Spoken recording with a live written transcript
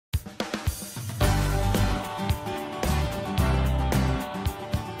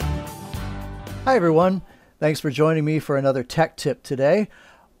Hi everyone, thanks for joining me for another tech tip today.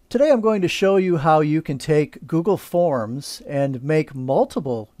 Today I'm going to show you how you can take Google Forms and make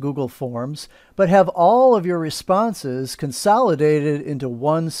multiple Google Forms, but have all of your responses consolidated into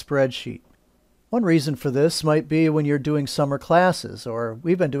one spreadsheet. One reason for this might be when you're doing summer classes, or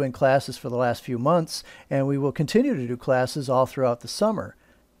we've been doing classes for the last few months, and we will continue to do classes all throughout the summer.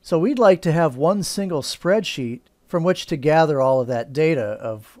 So we'd like to have one single spreadsheet from which to gather all of that data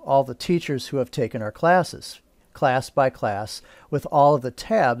of all the teachers who have taken our classes, class by class, with all of the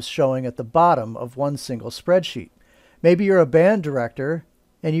tabs showing at the bottom of one single spreadsheet. Maybe you're a band director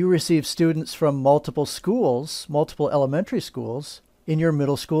and you receive students from multiple schools, multiple elementary schools, in your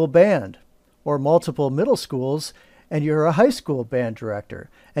middle school band, or multiple middle schools and you're a high school band director,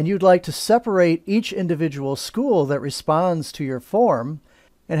 and you'd like to separate each individual school that responds to your form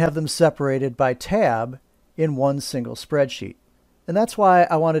and have them separated by tab in one single spreadsheet. And that's why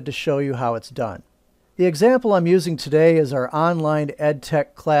I wanted to show you how it's done. The example I'm using today is our online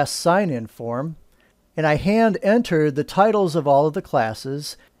EdTech class sign-in form, and I hand-entered the titles of all of the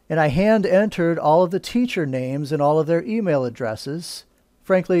classes, and I hand-entered all of the teacher names and all of their email addresses.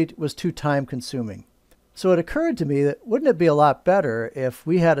 Frankly, it was too time-consuming. So it occurred to me that wouldn't it be a lot better if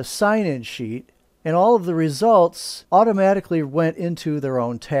we had a sign-in sheet and all of the results automatically went into their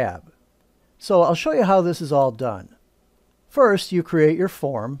own tab. So I'll show you how this is all done. First, you create your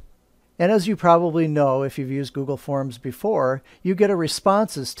form, and as you probably know if you've used Google Forms before, you get a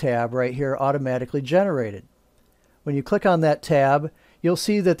Responses tab right here automatically generated. When you click on that tab, you'll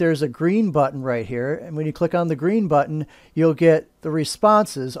see that there's a green button right here, and when you click on the green button, you'll get the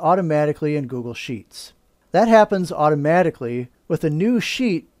responses automatically in Google Sheets. That happens automatically with a new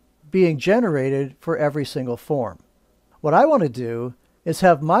sheet being generated for every single form. What I want to do is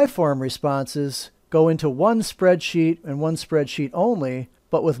have my form responses go into one spreadsheet and one spreadsheet only,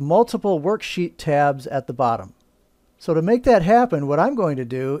 but with multiple worksheet tabs at the bottom. So to make that happen, what I'm going to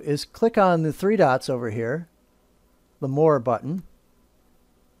do is click on the three dots over here, the More button,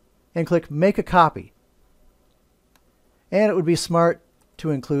 and click Make a Copy. And it would be smart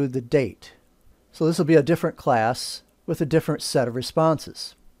to include the date. So this will be a different class with a different set of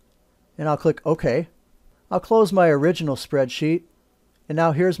responses. And I'll click OK. I'll close my original spreadsheet, and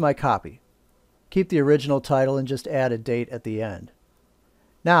now here's my copy. Keep the original title and just add a date at the end.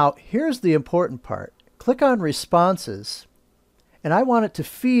 Now, here's the important part. Click on Responses, and I want it to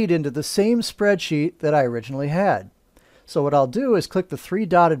feed into the same spreadsheet that I originally had. So what I'll do is click the three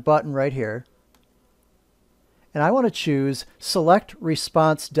dotted button right here, and I want to choose Select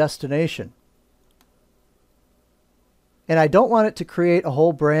Response Destination. And I don't want it to create a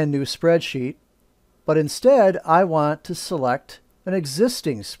whole brand new spreadsheet, but instead I want to select an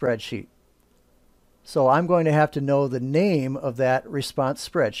existing spreadsheet. So I'm going to have to know the name of that response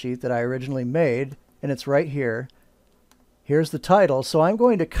spreadsheet that I originally made, and it's right here. Here's the title, so I'm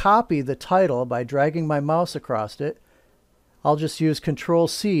going to copy the title by dragging my mouse across it. I'll just use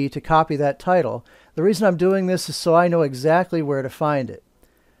Control-C to copy that title. The reason I'm doing this is so I know exactly where to find it.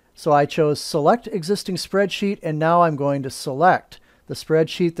 So I chose Select Existing Spreadsheet, and now I'm going to select the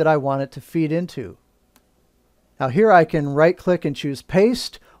spreadsheet that I want it to feed into. Now here I can right-click and choose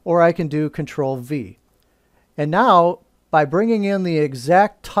Paste, or I can do Control-V. And now, by bringing in the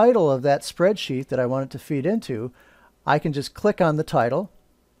exact title of that spreadsheet that I want it to feed into, I can just click on the title.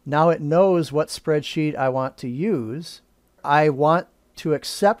 Now it knows what spreadsheet I want to use. I want to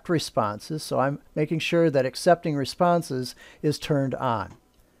accept responses, so I'm making sure that accepting responses is turned on.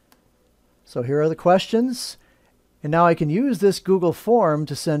 So here are the questions, and now I can use this Google form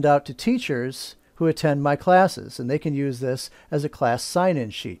to send out to teachers who attend my classes, and they can use this as a class sign-in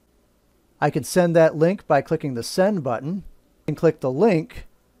sheet. I can send that link by clicking the Send button, and click the link,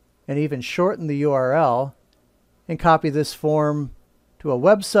 and even shorten the URL, and copy this form to a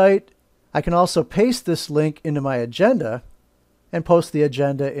website. I can also paste this link into my agenda, and post the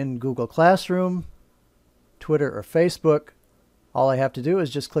agenda in Google Classroom, Twitter, or Facebook. All I have to do is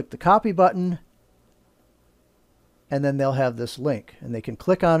just click the Copy button, and then they'll have this link, and they can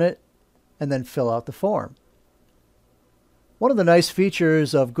click on it, and then fill out the form. One of the nice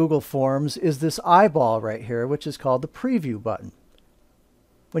features of Google Forms is this eyeball right here, which is called the Preview button.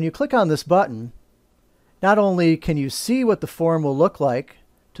 When you click on this button, not only can you see what the form will look like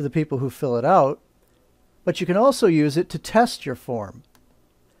to the people who fill it out, but you can also use it to test your form.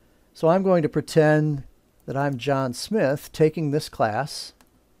 So I'm going to pretend that I'm John Smith taking this class,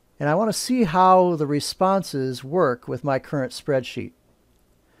 and I want to see how the responses work with my current spreadsheet.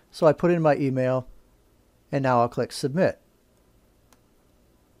 So I put in my email, and now I'll click Submit.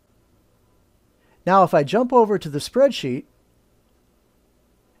 Now if I jump over to the spreadsheet,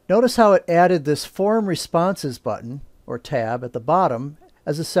 Notice how it added this Form Responses button, or tab, at the bottom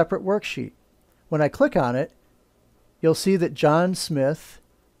as a separate worksheet. When I click on it, you'll see that John Smith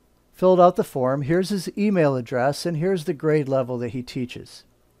filled out the form. Here's his email address, and here's the grade level that he teaches.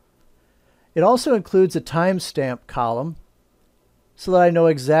 It also includes a timestamp column so that I know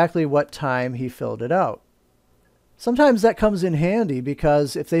exactly what time he filled it out. Sometimes that comes in handy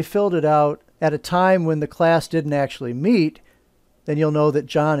because if they filled it out at a time when the class didn't actually meet, then you'll know that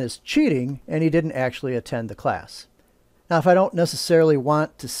John is cheating and he didn't actually attend the class. Now, if I don't necessarily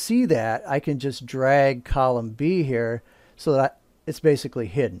want to see that, I can just drag column B here so that it's basically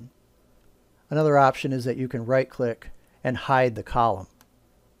hidden. Another option is that you can right-click and hide the column.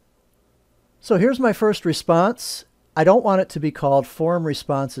 So here's my first response. I don't want it to be called Form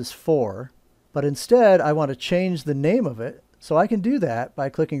Responses 4, but instead I want to change the name of it. So I can do that by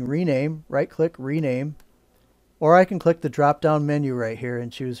clicking Rename, right-click, Rename, or I can click the drop-down menu right here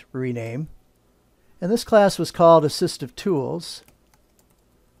and choose Rename. And this class was called Assistive Tools.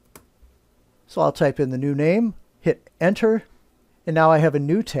 So I'll type in the new name, hit Enter, and now I have a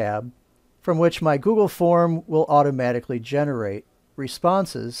new tab from which my Google form will automatically generate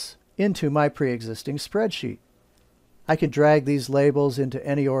responses into my pre-existing spreadsheet. I can drag these labels into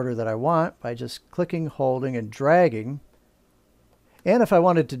any order that I want by just clicking, holding, and dragging. And if I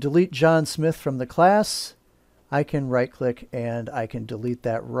wanted to delete John Smith from the class, I can right-click and I can delete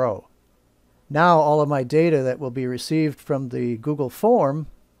that row. Now all of my data that will be received from the Google form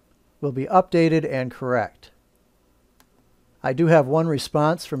will be updated and correct. I do have one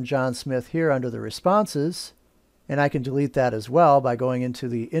response from John Smith here under the responses, and I can delete that as well by going into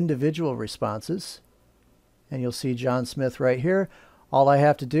the individual responses. And you'll see John Smith right here. All I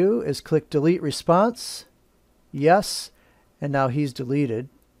have to do is click Delete Response, yes, and now he's deleted.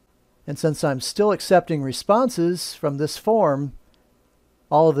 And since I'm still accepting responses from this form,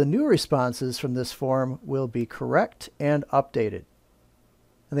 all of the new responses from this form will be correct and updated.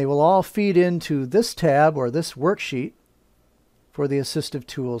 And they will all feed into this tab or this worksheet for the Assistive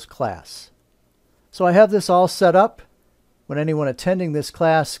Tools class. So I have this all set up. When anyone attending this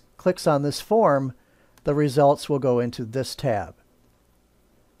class clicks on this form, the results will go into this tab.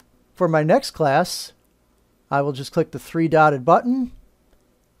 For my next class, I will just click the three-dotted button,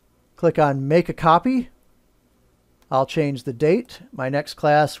 click on Make a Copy. I'll change the date. My next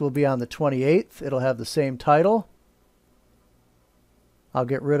class will be on the 28th. It'll have the same title. I'll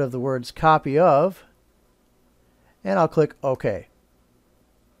get rid of the words copy of, and I'll click OK.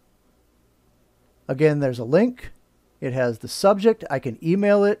 Again, there's a link. It has the subject. I can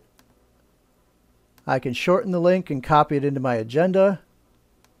email it. I can shorten the link and copy it into my agenda.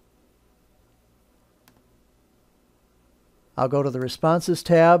 I'll go to the Responses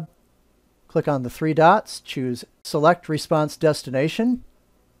tab, click on the three dots, choose Select Response Destination,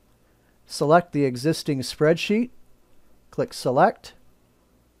 select the existing spreadsheet, click Select,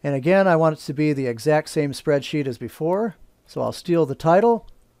 and again I want it to be the exact same spreadsheet as before, so I'll steal the title,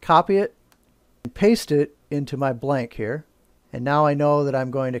 copy it, and paste it into my blank here. And now I know that I'm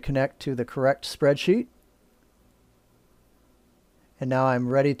going to connect to the correct spreadsheet. And now I'm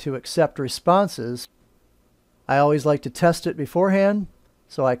ready to accept responses. I always like to test it beforehand,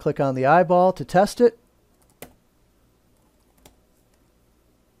 so I click on the eyeball to test it.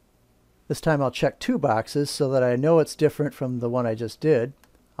 This time I'll check two boxes so that I know it's different from the one I just did.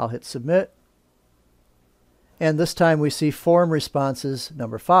 I'll hit Submit. And this time we see Form Responses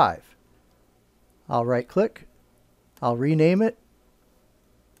number 5. I'll right-click. I'll rename it,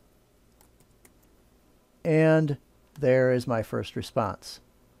 and there is my first response.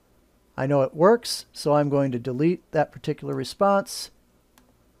 I know it works, so I'm going to delete that particular response,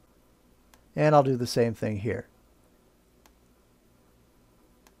 and I'll do the same thing here.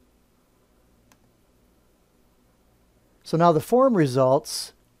 So now the form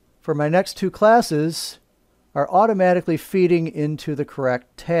results for my next two classes are automatically feeding into the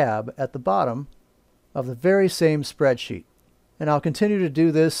correct tab at the bottom of the very same spreadsheet. And I'll continue to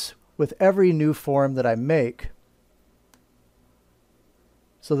do this with every new form that I make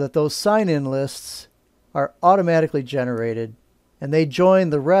so that those sign-in lists are automatically generated and they join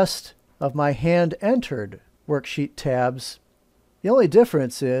the rest of my hand-entered worksheet tabs. The only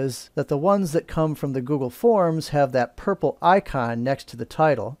difference is that the ones that come from the Google Forms have that purple icon next to the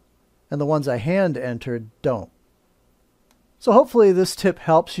title, and the ones I hand-entered don't. So hopefully this tip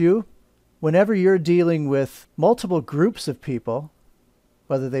helps you whenever you're dealing with multiple groups of people,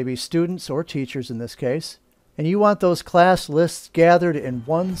 whether they be students or teachers in this case, and you want those class lists gathered in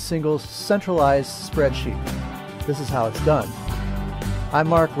one single centralized spreadsheet. This is how it's done. I'm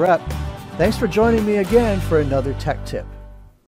Mark Rep. Thanks for joining me again for another tech tip.